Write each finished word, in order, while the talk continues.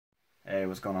Hey,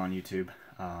 what's going on YouTube?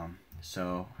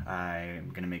 So I'm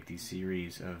gonna make these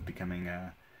series of becoming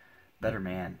a better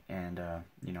man, and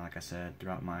like I said,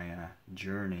 throughout my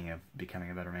journey of becoming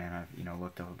a better man, I've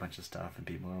looked up a bunch of stuff, and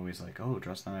people are always like, "Oh,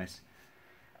 dress nice,"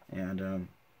 and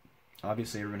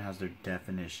obviously everyone has their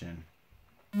definition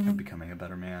of becoming a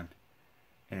better man,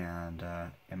 and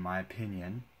in my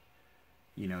opinion,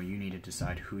 you need to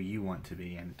decide who you want to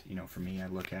be, and for me, I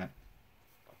look at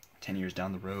 10 years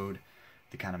down the road,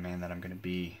 the kind of man that I'm going to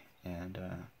be. And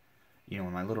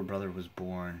when my little brother was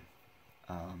born,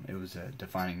 it was a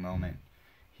defining moment.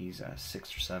 He's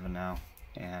 6 or 7 now,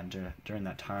 and during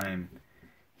that time,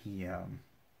 he it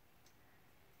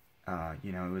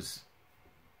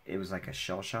was like a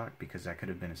shell shock, because I could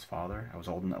have been his father. I was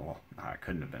old enough. Well, no, I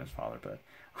couldn't have been his father, but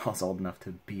I was old enough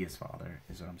to be his father,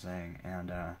 is what I'm saying.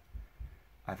 And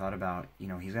I thought about, he's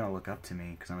going to look up to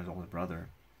me because I'm his older brother.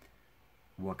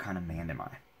 What kind of man am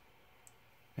I?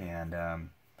 And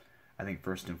I think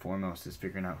first and foremost is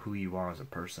figuring out who you are as a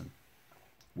person.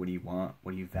 What do you want?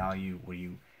 What do you value? What do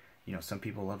you, some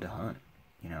people love to hunt,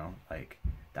 like,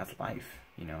 that's life.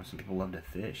 Some people love to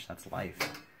fish, that's life.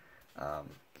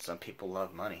 Some people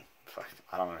love money.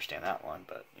 I don't understand that one,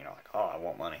 but, like, oh, I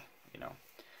want money,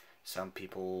 Some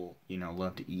people,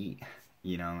 love to eat,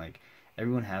 like,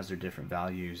 everyone has their different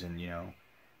values, and,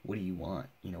 what do you want?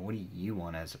 What do you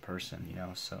want as a person,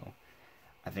 so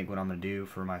I think what I'm going to do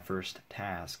for my first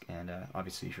task, and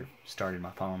obviously if you're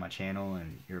following my channel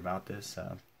and you're about this,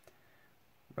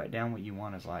 write down what you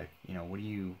want as life.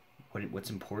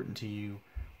 What's important to you,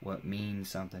 what means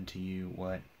something to you,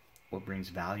 what brings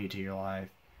value to your life.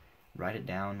 Write it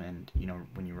down, and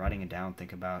when you're writing it down,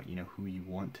 think about who you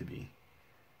want to be,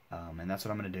 and that's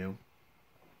what I'm going to do.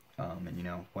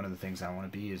 And one of the things I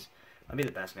want to be is I'll be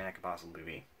the best man I could possibly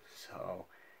be. So,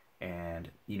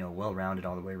 and well-rounded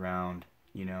all the way around.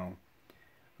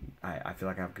 I feel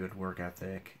like I have good work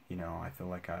ethic. I feel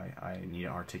like I need to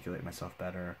articulate myself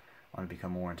better. I want to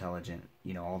become more intelligent.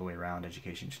 All the way around.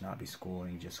 Education should not be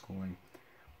schooling, just schooling.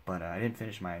 But I didn't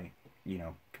finish my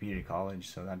community college,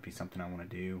 so that'd be something I want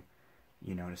to do.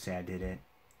 To say I did it.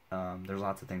 There's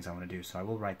lots of things I want to do, so I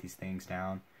will write these things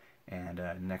down. And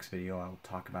in the next video, I'll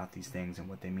talk about these things and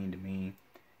what they mean to me,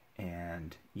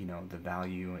 and the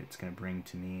value it's going to bring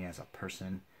to me as a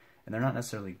person. And they're not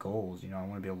necessarily goals. I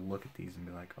want to be able to look at these and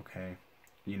be like, okay,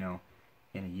 in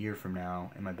a year from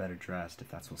now, am I better dressed? If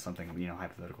that's something,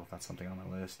 hypothetical, if that's something on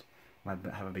my list, have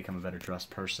I become a better dressed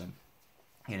person?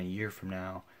 In a year from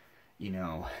now,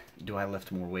 do I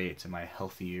lift more weights? Am I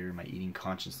healthier? Am I eating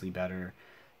consciously better?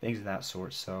 Things of that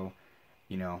sort. So,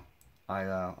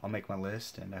 I'll make my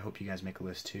list, and I hope you guys make a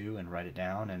list too and write it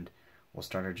down, and we'll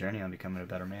start our journey on becoming a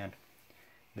better man.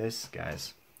 This,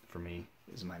 guys, for me,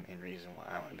 is my main reason why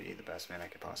I want to be the best man I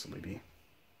could possibly be.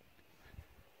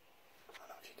 I don't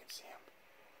know if you can see him.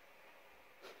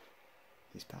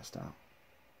 He's passed out.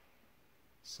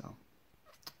 So,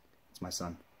 it's my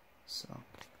son. So,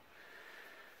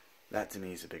 that to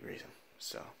me is a big reason.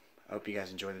 So, I hope you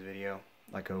guys enjoyed the video.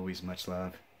 Like always, much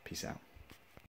love. Peace out.